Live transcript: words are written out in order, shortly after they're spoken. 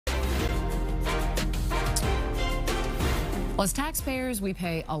Well, as taxpayers, we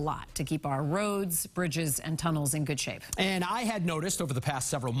pay a lot to keep our roads, bridges, and tunnels in good shape. And I had noticed over the past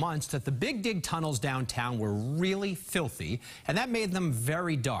several months that the Big Dig tunnels downtown were really filthy, and that made them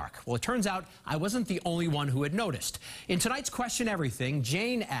very dark. Well, it turns out I wasn't the only one who had noticed. In tonight's Question Everything,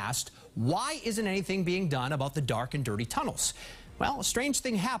 Jane asked, why isn't anything being done about the dark and dirty tunnels? Well, a strange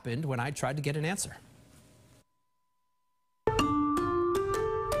thing happened when I tried to get an answer.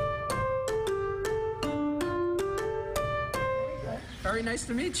 Very nice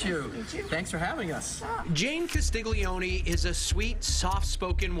to meet you. Thanks for having us. Jane Castiglione is a sweet,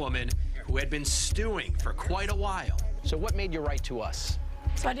 soft-spoken woman who had been stewing for quite a while. So what made you write to us?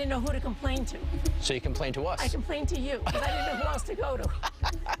 So I didn't know who to complain to. So you complained to us? I complained to you, because I didn't know who else to go to.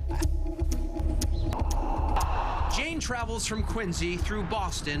 Jane travels from Quincy through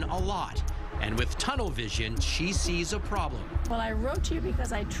Boston a lot. And with tunnel vision, she sees a problem. Well, I wrote to you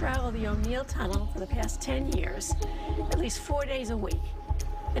because I traveled the O'Neill Tunnel for the past 10 years, at least 4 days a week.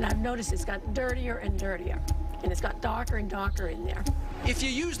 And I've noticed it's got dirtier and dirtier, and it's got darker and darker in there. If you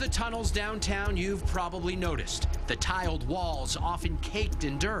use the tunnels downtown, you've probably noticed the tiled walls often caked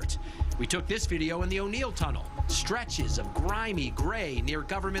in dirt. We took this video in the O'Neill Tunnel, stretches of grimy gray near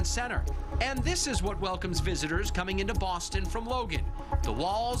Government Center. And this is what welcomes visitors coming into Boston from Logan. The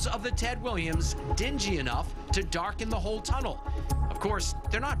walls of the Ted Williams dingy enough to darken the whole tunnel. Of course,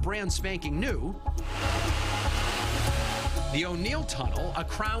 they're not brand spanking new. The O'Neill Tunnel, a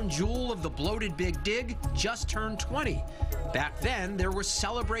crown jewel of the bloated Big Dig, just turned 20. Back then, there were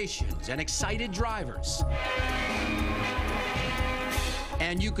celebrations and excited drivers.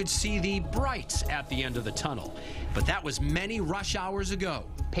 And you could see the brights at the end of the tunnel. But that was many rush hours ago.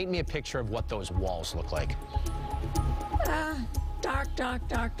 Paint me a picture of what those walls look like. Dark, dark,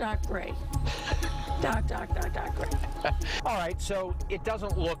 dark, dark gray. Dark, dark, dark, dark gray. All right, so it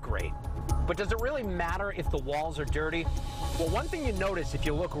doesn't look great. But does it really matter if the walls are dirty? Well, one thing you notice if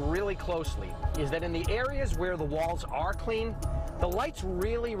you look really closely is that in the areas where the walls are clean, the lights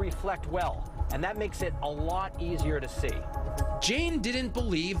really reflect well, and that makes it a lot easier to see. Jane didn't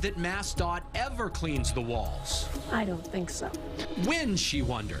believe that MassDOT ever cleans the walls. I don't think so. When, she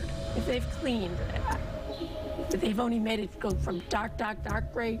wondered. If they've cleaned, if they've only made it go from dark, dark,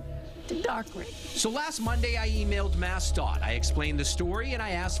 dark gray to dark gray. So last Monday, I emailed MassDOT. I explained the story and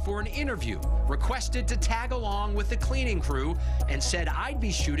I asked for an interview, requested to tag along with the cleaning crew, and said I'd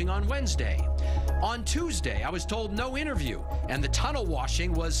be shooting on Wednesday. On Tuesday, I was told no interview, and the tunnel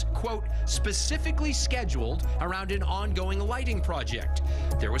washing was, quote, specifically scheduled around an ongoing lighting project.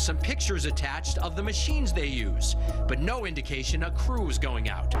 There were some pictures attached of the machines they use, but no indication a crew was going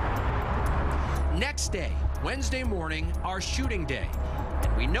out. Next day, Wednesday morning, our shooting day.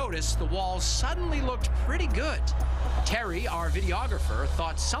 And we noticed the walls suddenly looked pretty good. Terry, our videographer,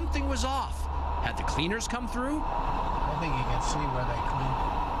 thought something was off. Had the cleaners come through? I think you can see where they cleaned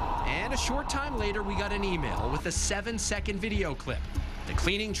it. And a short time later, we got an email with a 7-second video clip. The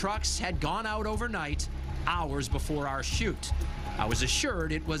cleaning trucks had gone out overnight, hours before our shoot. I was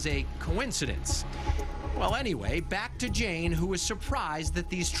assured it was a coincidence. Well, anyway, back to Jane, who was surprised that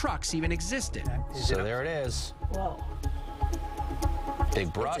these trucks even existed. So there it is. Whoa.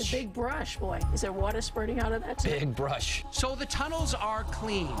 Big brush. It's a big brush, boy. Is there water spurting out of that too? Big brush. So the tunnels are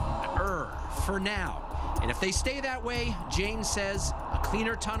clean, for now. And if they stay that way, Jane says a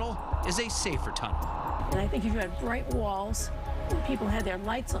cleaner tunnel is a safer tunnel. And I think if you had bright walls and people had their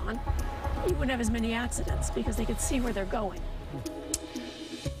lights on, you wouldn't have as many accidents because they could see where they're going.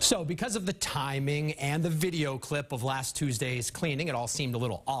 So because of the timing and the video clip of last Tuesday's cleaning, it all seemed a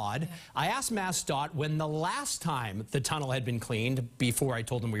little odd. I asked MassDOT when the last time the tunnel had been cleaned before I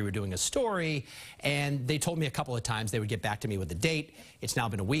told them we were doing a story, and they told me a couple of times they would get back to me with a date. It's now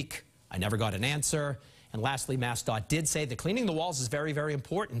been a week. I never got an answer. And lastly, MassDOT did say that cleaning the walls is very, very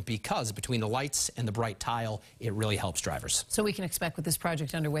important because between the lights and the bright tile, it really helps drivers. So we can expect with this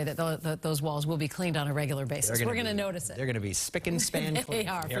project underway that those walls will be cleaned on a regular basis. We're going to notice it. They're going to be spick and span clean. They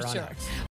are, for sure.